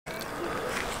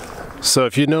So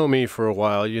if you know me for a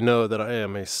while, you know that I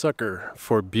am a sucker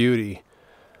for beauty,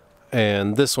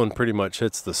 and this one pretty much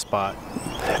hits the spot.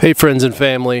 Hey friends and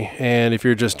family, and if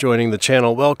you're just joining the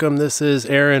channel, welcome. This is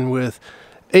Aaron with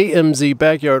AMZ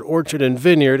Backyard Orchid and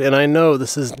Vineyard, and I know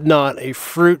this is not a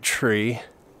fruit tree,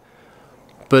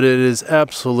 but it is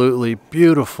absolutely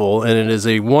beautiful, and it is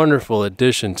a wonderful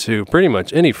addition to pretty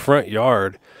much any front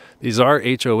yard. These are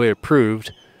HOA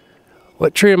approved.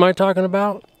 What tree am I talking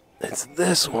about? It's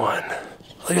this one.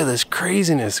 Look at this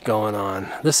craziness going on.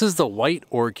 This is the white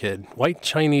orchid, white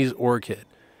Chinese orchid.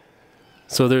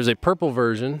 So there's a purple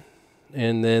version,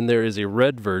 and then there is a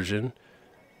red version,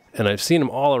 and I've seen them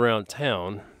all around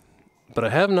town, but I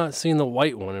have not seen the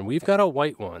white one, and we've got a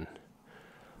white one.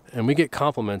 And we get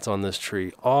compliments on this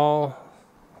tree all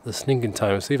the stinking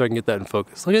time. Let's see if I can get that in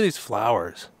focus. Look at these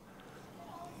flowers.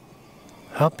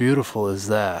 How beautiful is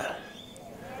that?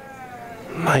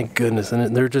 My goodness,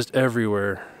 and they're just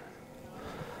everywhere.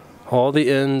 All the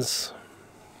ends,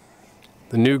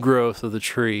 the new growth of the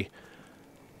tree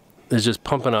is just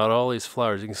pumping out all these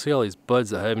flowers. You can see all these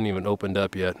buds that haven't even opened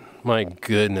up yet. My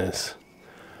goodness.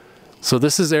 So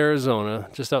this is Arizona,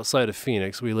 just outside of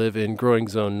Phoenix. We live in growing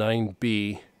zone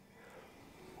 9B.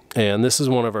 And this is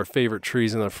one of our favorite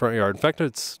trees in the front yard. In fact,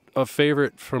 it's a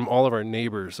favorite from all of our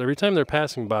neighbors. Every time they're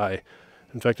passing by,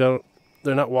 in fact, they're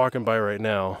not walking by right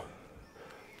now,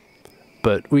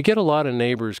 but we get a lot of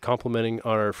neighbors complimenting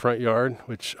on our front yard,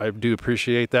 which I do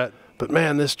appreciate that. But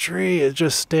man, this tree, it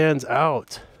just stands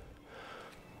out.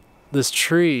 This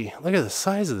tree, look at the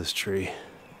size of this tree.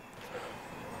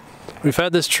 We've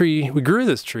had this tree, we grew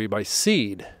this tree by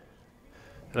seed.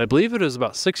 And I believe it was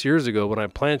about 6 years ago when I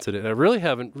planted it. And I really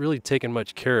haven't taken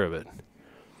much care of it.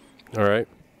 All right.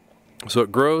 So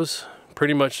it grows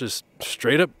pretty much just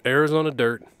straight up Arizona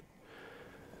dirt.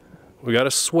 We got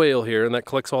a swale here, and that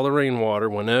collects all the rainwater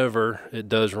whenever it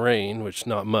does rain, which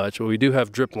not much. But we do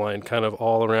have drip line kind of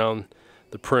all around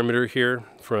the perimeter here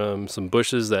from some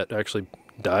bushes that actually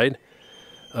died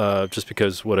just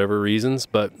because whatever reasons.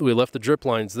 But we left the drip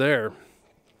lines there,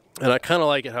 and I kind of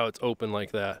like it how it's open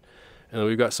like that. And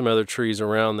we've got some other trees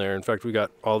around there. In fact, we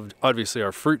got obviously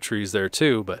our fruit trees there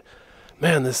too. But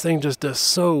man, this thing just does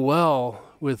so well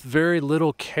with very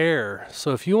little care.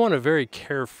 So if you want a very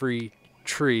carefree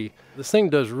tree, this thing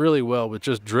does really well with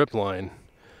just drip line.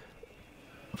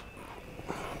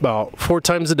 About 4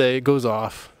 times a day it goes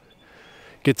off.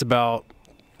 Gets about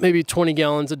maybe 20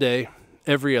 gallons a day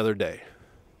every other day.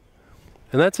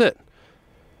 And that's it.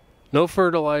 No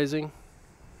fertilizing.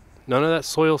 None of that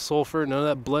soil sulfur, none of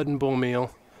that blood and bone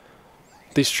meal.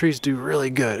 These trees do really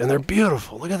good, and they're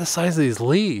beautiful. Look at the size of these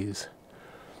leaves.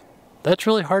 That's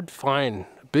really hard to find,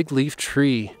 a big leaf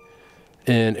tree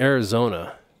in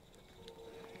Arizona,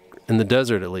 in the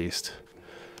desert at least.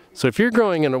 So if you're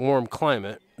growing in a warm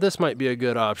climate, this might be a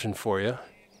good option for you.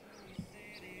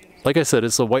 Like I said,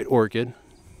 it's a white orchid,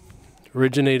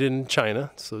 originated in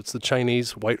China, so it's the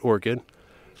Chinese white orchid.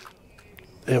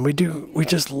 And we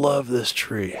just love this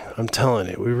tree. I'm telling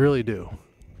you, we really do.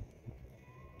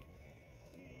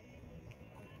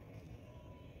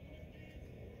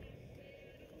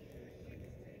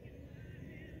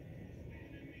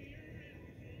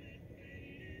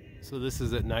 So this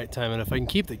is at nighttime, and if I can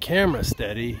keep the camera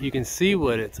steady, you can see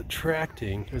what it's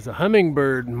attracting. There's a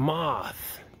hummingbird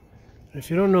moth. If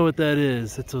you don't know what that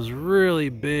is, it's those really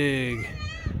big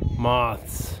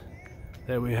moths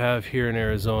that we have here in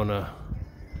Arizona.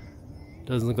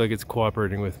 Doesn't look like it's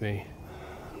cooperating with me.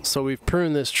 So we've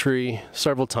pruned this tree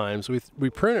several times. We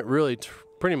prune it really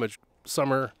pretty much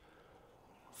summer,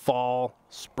 fall,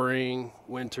 spring,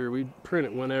 winter. We prune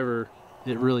it whenever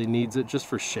it really needs it, just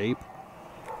for shape.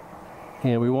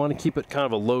 And we want to keep it kind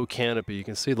of a low canopy. You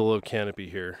can see the low canopy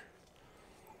here.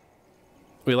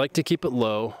 We like to keep it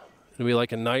low, and we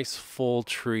like a nice full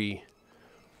tree.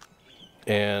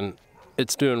 And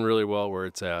it's doing really well where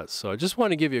it's at. So I just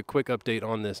want to give you a quick update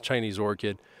on this Chinese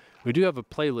orchid. We do have a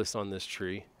playlist on this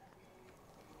tree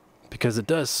because it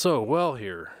does so well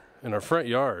here in our front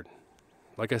yard.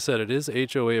 Like I said, it is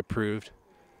HOA approved,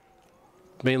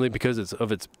 mainly because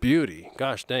of its beauty.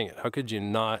 Gosh dang it, how could you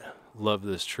not love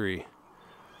this tree?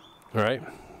 All right,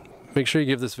 make sure you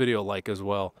give this video a like as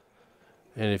well.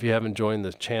 And if you haven't joined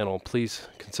the channel, please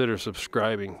consider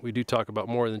subscribing. We do talk about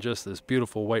more than just this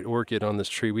beautiful white orchid on this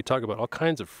tree. We talk about all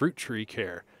kinds of fruit tree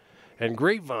care and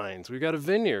grapevines. We've got a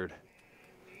vineyard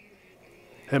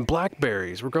and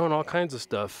blackberries. We're growing all kinds of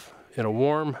stuff in a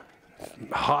warm,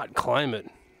 hot climate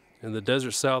in the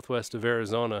desert southwest of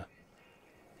Arizona,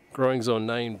 growing zone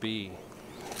 9B.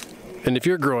 And if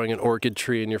you're growing an orchid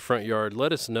tree in your front yard,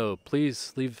 let us know.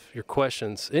 Please leave your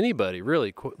questions. Anybody,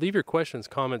 really, leave your questions,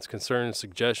 comments, concerns,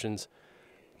 suggestions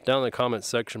down in the comments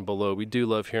section below. We do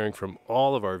love hearing from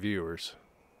all of our viewers.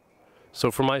 So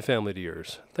from my family to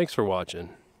yours, thanks for watching.